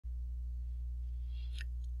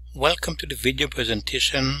Welcome to the video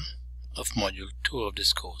presentation of Module 2 of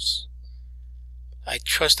this course. I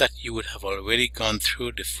trust that you would have already gone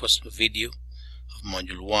through the first video of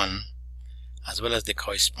Module 1 as well as the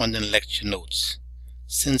corresponding lecture notes,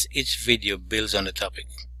 since each video builds on the topic.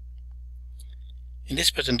 In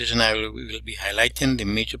this presentation we will be highlighting the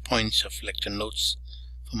major points of lecture notes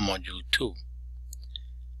for Module 2.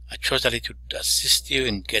 I trust that it would assist you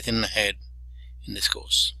in getting ahead in this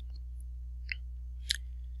course.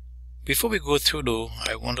 Before we go through though,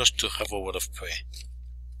 I want us to have a word of prayer.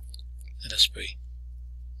 Let us pray.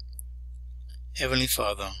 Heavenly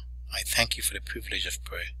Father, I thank you for the privilege of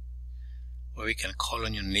prayer, where we can call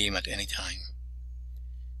on your name at any time.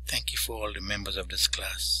 Thank you for all the members of this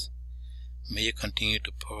class. May you continue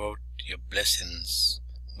to pour out your blessings,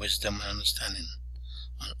 wisdom and understanding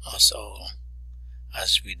on us all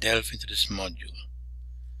as we delve into this module.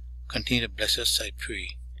 Continue to bless us, I pray.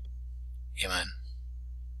 Amen.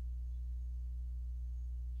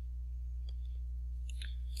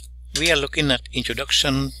 We are looking at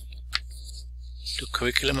Introduction to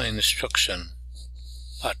Curriculum and Instruction,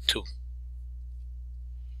 Part 2.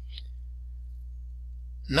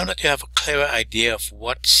 Now that you have a clearer idea of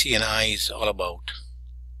what CNI is all about,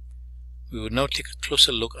 we will now take a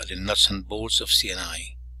closer look at the nuts and bolts of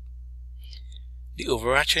CNI. The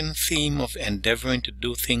overarching theme of endeavoring to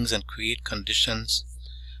do things and create conditions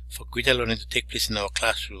for greater learning to take place in our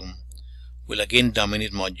classroom will again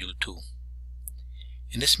dominate Module 2.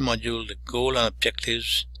 In this module, the goal and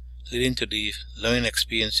objectives leading to the learning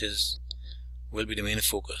experiences will be the main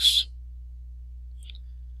focus.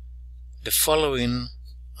 The following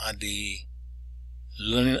are the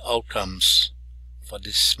learning outcomes for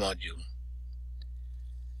this module.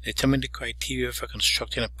 Determine the criteria for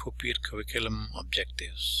constructing appropriate curriculum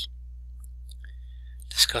objectives.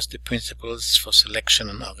 Discuss the principles for selection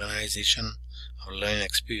and organization of learning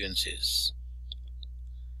experiences.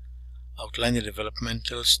 Outline the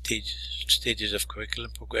developmental stages of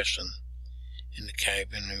curriculum progression in the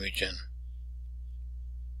Caribbean region.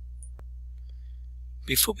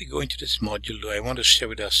 Before we go into this module, I want to share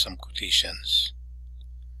with us some quotations.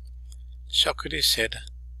 Socrates said,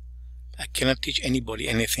 "I cannot teach anybody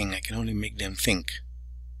anything, I can only make them think."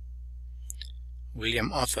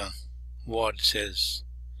 William Arthur Ward says,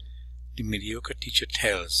 "The mediocre teacher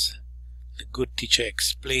tells, the good teacher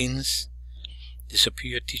explains, the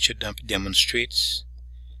superior teacher demonstrates,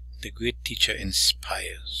 the great teacher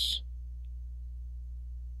inspires."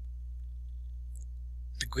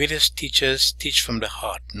 The greatest teachers teach from the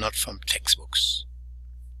heart, not from textbooks.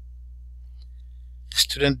 The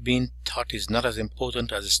student being taught is not as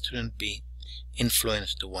important as the student being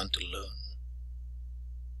influenced to want to learn.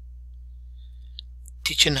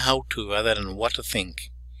 Teaching how to rather than what to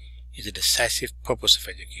think is the decisive purpose of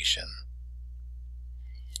education.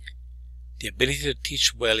 The ability to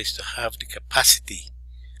teach well is to have the capacity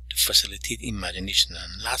to facilitate imagination.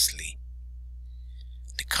 And lastly,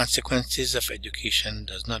 the consequences of education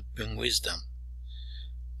does not bring wisdom,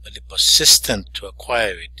 but the persistence to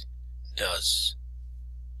acquire it does.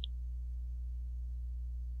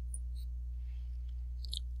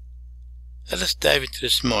 Let us dive into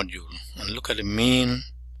this module and look at the main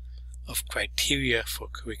of criteria for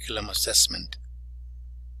curriculum assessment.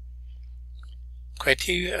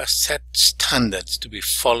 Criteria are set standards to be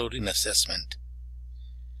followed in assessment.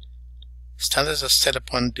 Standards are set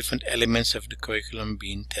upon different elements of the curriculum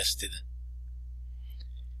being tested.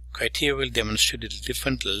 Criteria will demonstrate the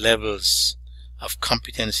different levels of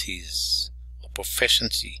competencies or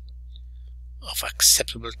proficiency of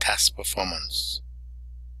acceptable task performance.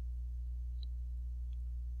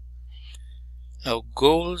 Now,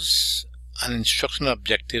 goals and instructional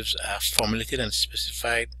objectives are formulated and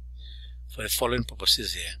specified for the following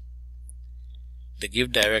purposes here. They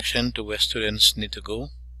give direction to where students need to go.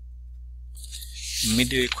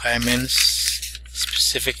 Meet the requirements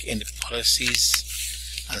specific in the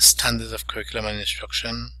policies and standards of curriculum and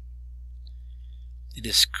instruction. They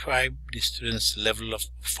describe the students' level of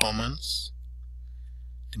performance.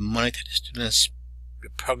 They monitor the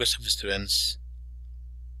progress of the students.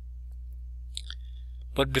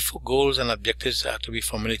 But before goals and objectives are to be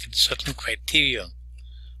formulated, certain criteria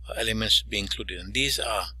or elements should be included, and these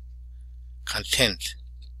are content.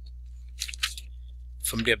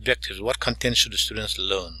 From the objectives, what content should the students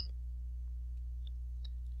learn?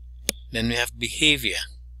 Then we have behavior.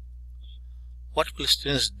 What will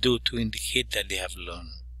students do to indicate that they have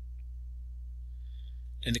learned?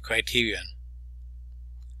 Then the criterion.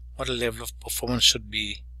 What level of performance should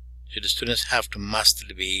the students have to master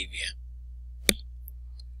the behavior?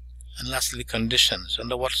 And lastly, conditions.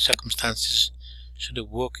 Under what circumstances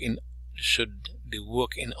should the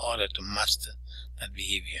work in order to master that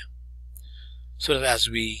behavior. So that as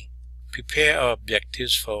we prepare our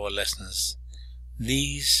objectives for our lessons,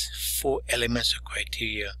 these 4 elements of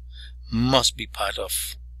criteria must be part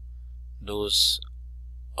of those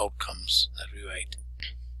outcomes that we write.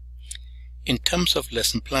 In terms of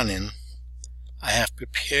lesson planning, I have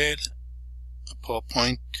prepared a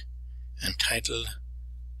PowerPoint entitled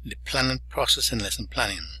The Planning Process in Lesson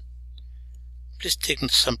Planning. Please take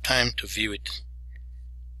some time to view it.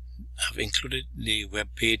 I've included the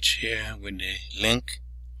web page here with the link.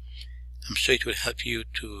 I'm sure it will help you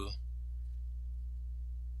it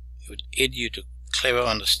would aid you to clearly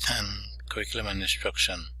understand curriculum and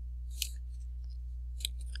instruction.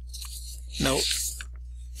 Now,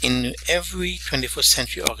 in every 21st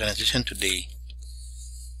century organization today,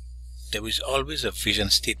 there is always a vision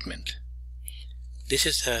statement. This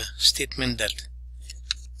is a statement that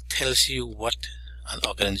tells you what an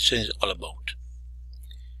organization is all about.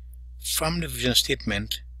 From the vision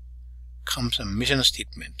statement comes a mission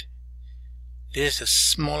statement. This is a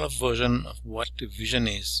smaller version of what the vision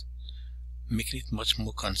is, making it much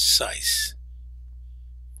more concise.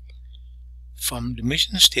 From the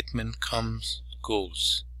mission statement comes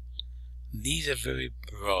goals. These are very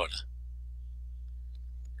broad.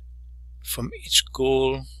 From each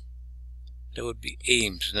goal there would be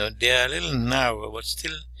aims. Now they are a little narrow but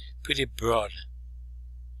still pretty broad.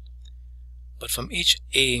 But from each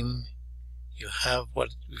aim you have what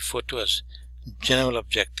we refer to as general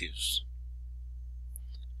objectives.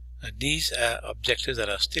 Now these are objectives that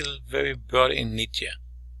are still very broad in nature.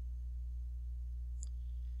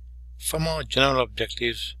 From our general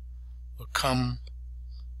objectives will come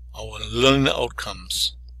our learning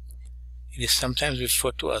outcomes. It is sometimes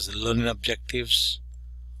referred to as learning objectives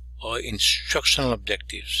or instructional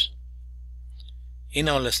objectives. In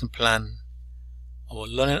our lesson plan, our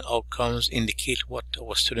learning outcomes indicate what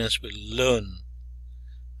our students will learn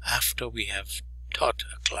after we have taught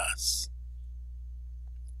a class.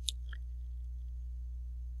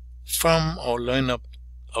 From our learning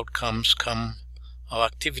outcomes come our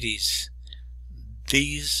activities.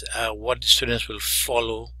 These are what the students will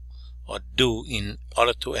follow or do in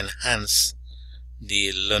order to enhance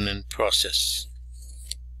the learning process.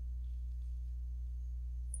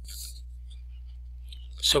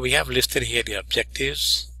 So we have listed here the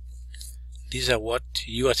objectives. These are what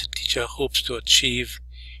you as a teacher hopes to achieve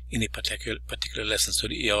in a particular lesson. So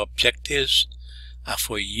your objectives are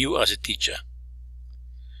for you as a teacher.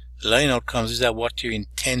 Learning outcomes, these are what you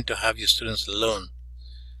intend to have your students learn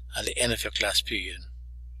at the end of your class period.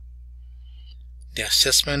 The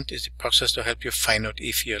assessment is the process to help you find out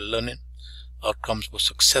if your learning outcomes were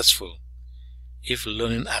successful, if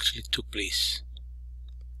learning actually took place.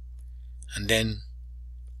 And then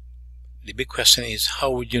the big question is,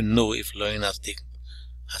 how would you know if learning has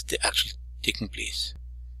actually taken place?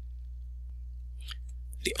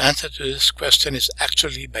 The answer to this question is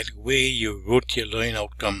actually by the way you wrote your learning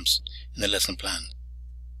outcomes in the lesson plan.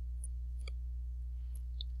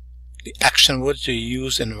 The action words you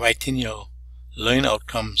use in writing your learning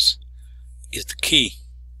outcomes is the key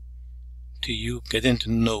to you getting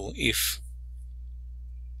to know if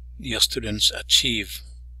your students achieve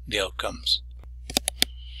the outcomes.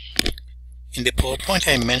 In the PowerPoint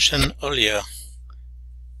I mentioned earlier,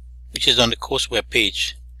 which is on the course web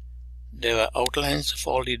page, there are outlines of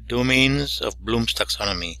all the domains of Bloom's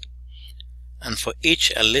taxonomy, and for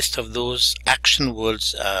each a list of those action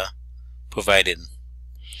words are provided.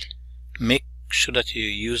 Make sure that you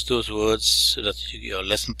use those words so that your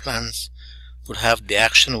lesson plans would have the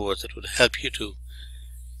action words that would help you to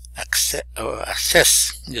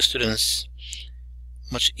assess your students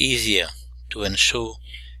much easier to ensure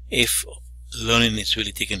if learning is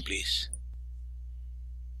really taking place.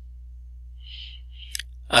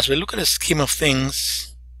 As we look at the scheme of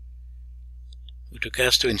things with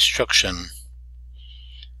regards to instruction,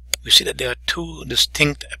 we see that there are 2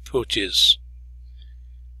 distinct approaches.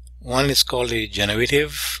 One is called the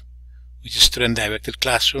generative, which is student-directed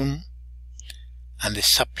classroom, and the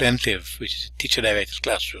supplementive, which is teacher-directed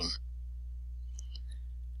classroom.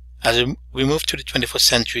 As we move to the 21st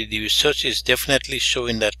century, the research is definitely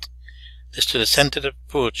showing that the student-centered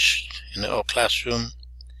approach in our classroom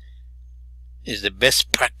is the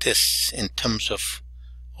best practice in terms of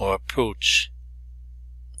our approach.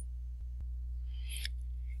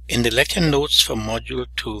 In the lecture notes for Module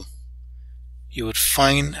 2, you would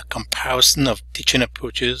find a comparison of teaching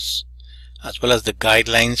approaches as well as the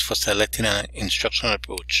guidelines for selecting an instructional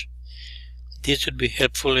approach. These would be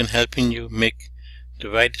helpful in helping you make the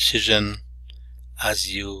right decision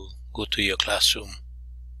as you go to your classroom.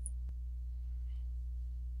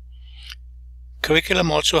 Curriculum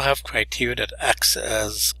also have criteria that acts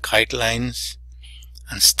as guidelines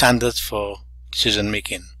and standards for decision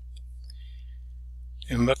making.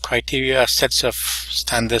 Remember, criteria are sets of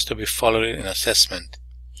standards to be followed in assessment.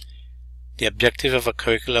 The objective of a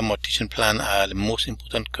curriculum or teaching plan are the most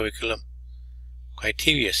important curriculum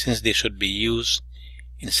criteria, since they should be used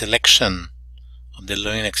in selection of the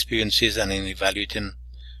learning experiences and in evaluating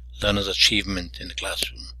learners' achievement in the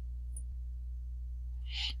classroom.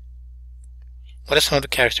 What are some of the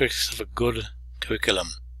characteristics of a good curriculum?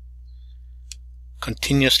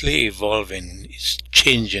 Continuously evolving, it's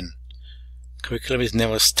changing. Curriculum is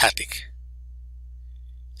never static.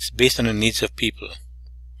 It's based on the needs of people.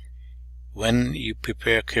 When you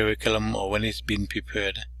prepare a curriculum or when it's being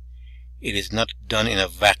prepared, it is not done in a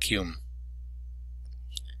vacuum.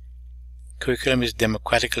 Curriculum is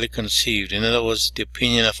democratically conceived. In other words, the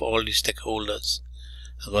opinion of all the stakeholders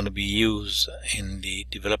are going to be used in the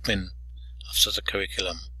development of such a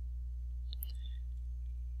curriculum.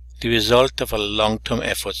 The result of a long-term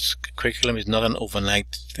effort. Curriculum is not an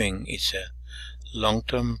overnight thing. It's a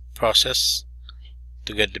long-term process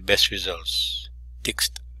to get the best results. It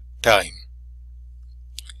takes time.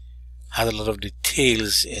 Has a lot of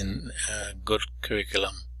details in a good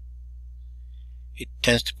curriculum. It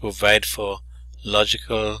tends to provide for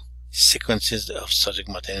logical sequences of subject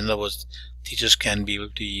matter. In other words, teachers can be able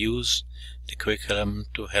to use the curriculum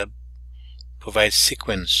to help provide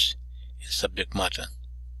sequence in subject matter.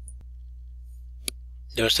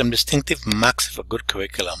 There are some distinctive marks of a good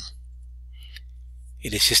curriculum.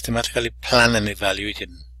 It is systematically planned and evaluated.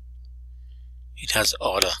 It has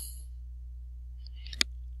order.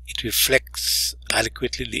 It reflects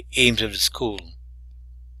adequately the aims of the school.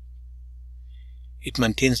 It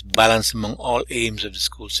maintains balance among all aims of the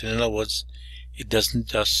school. So in other words, it is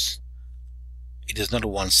not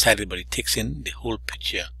one-sided, but it takes in the whole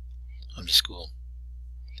picture of the school.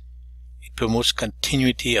 It promotes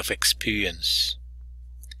continuity of experience.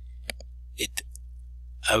 It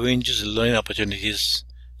arranges learning opportunities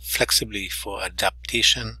flexibly for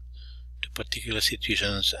adaptation to particular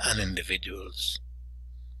situations and individuals.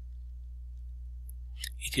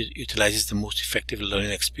 It utilizes the most effective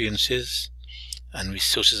learning experiences and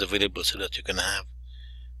resources available so that you can have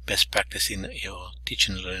best practice in your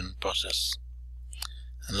teaching and learning process.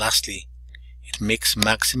 And lastly, it makes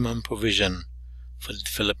maximum provision for the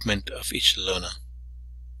development of each learner.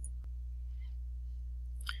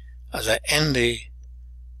 As I end the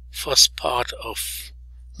first part of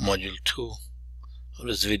Module 2 of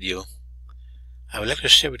this video, I would like to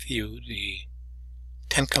share with you the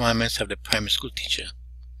 10 Commandments of the Primary School Teacher.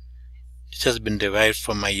 This has been derived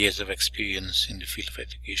from my years of experience in the field of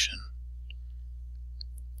education.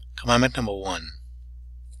 Commandment number 1.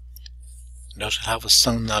 Thou shalt have a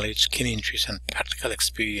sound knowledge, keen interest, and practical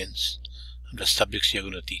experience of the subjects you're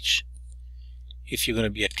going to teach. If you're going to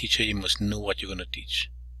be a teacher, you must know what you're going to teach.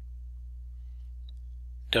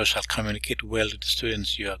 Thou shalt communicate well to the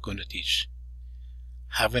students you are going to teach.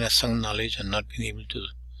 Having a sound knowledge and not being able to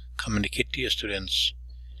communicate to your students,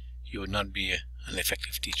 you would not be an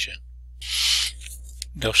effective teacher.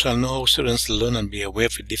 Thou shalt know how students learn and be aware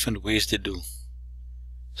of the different ways they do,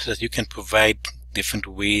 so that you can provide different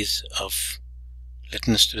ways of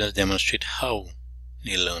letting the students demonstrate how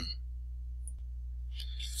they learn.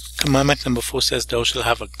 Commandment number 4 says, thou shalt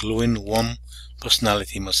have a glowing, warm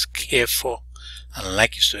personality. You must care for and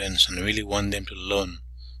like your students and really want them to learn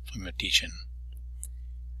from your teaching.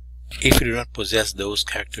 If you do not possess those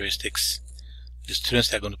characteristics, the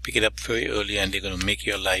students are going to pick it up very early and they're going to make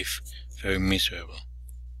your life very miserable.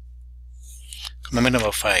 Commandment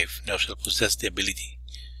number 5, thou shalt possess the ability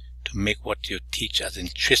to make what you teach as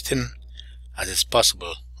interesting as is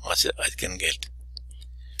possible or as it can get.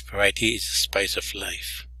 Variety is the spice of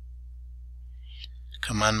life.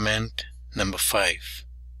 Commandment number 5.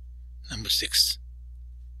 Number 6.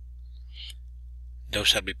 Thou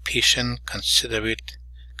shalt be patient, considerate,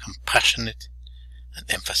 compassionate, and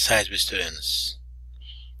emphasize with students.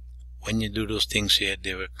 When you do those things here,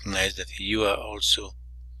 they recognize that you are also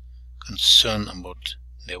concerned about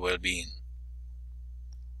their well-being.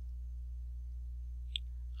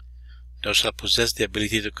 Thou shalt possess the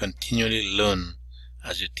ability to continually learn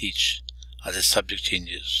as you teach, as the subject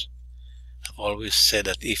changes. I've always said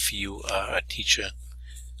that if you are a teacher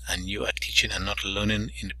and you are teaching and not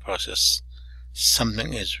learning in the process,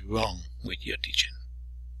 something is wrong with your teaching.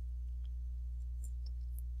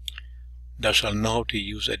 Thou shalt know how to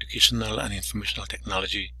use educational and informational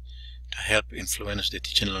technology to help influence the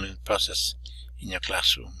teaching and learning process in your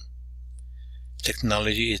classroom.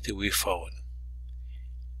 Technology is the way forward.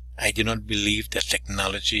 I do not believe that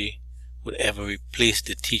technology would ever replace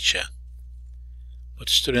the teacher.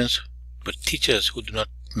 but teachers who do not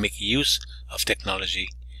make use of technology,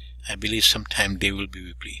 I believe sometime they will be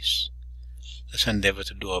replaced. Let's endeavor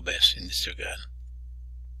to do our best in this regard.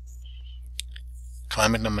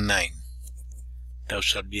 Commandment number 9. Thou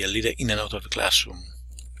shalt be a leader in and out of the classroom.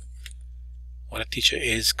 What a teacher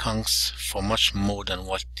is counts for much more than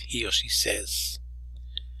what he or she says.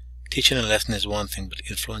 Teaching a lesson is one thing, but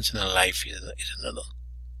influencing a life is another.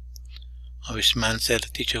 A rich man said, "The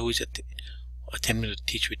teacher who is attempting to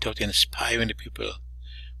teach without inspiring the pupil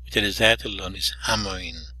with a desire to learn is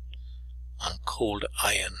hammering on cold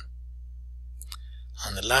iron."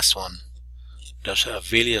 And the last one, thou shalt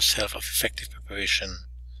avail yourself of effective preparation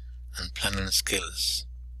and planning skills.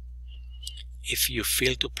 If you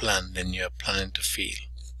fail to plan, then you are planning to fail.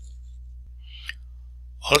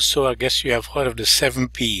 Also, I guess you have heard of the 7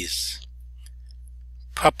 P's.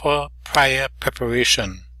 Proper prior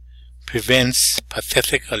preparation prevents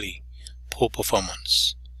pathetically poor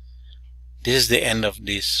performance. This is the end of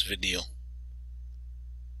this video.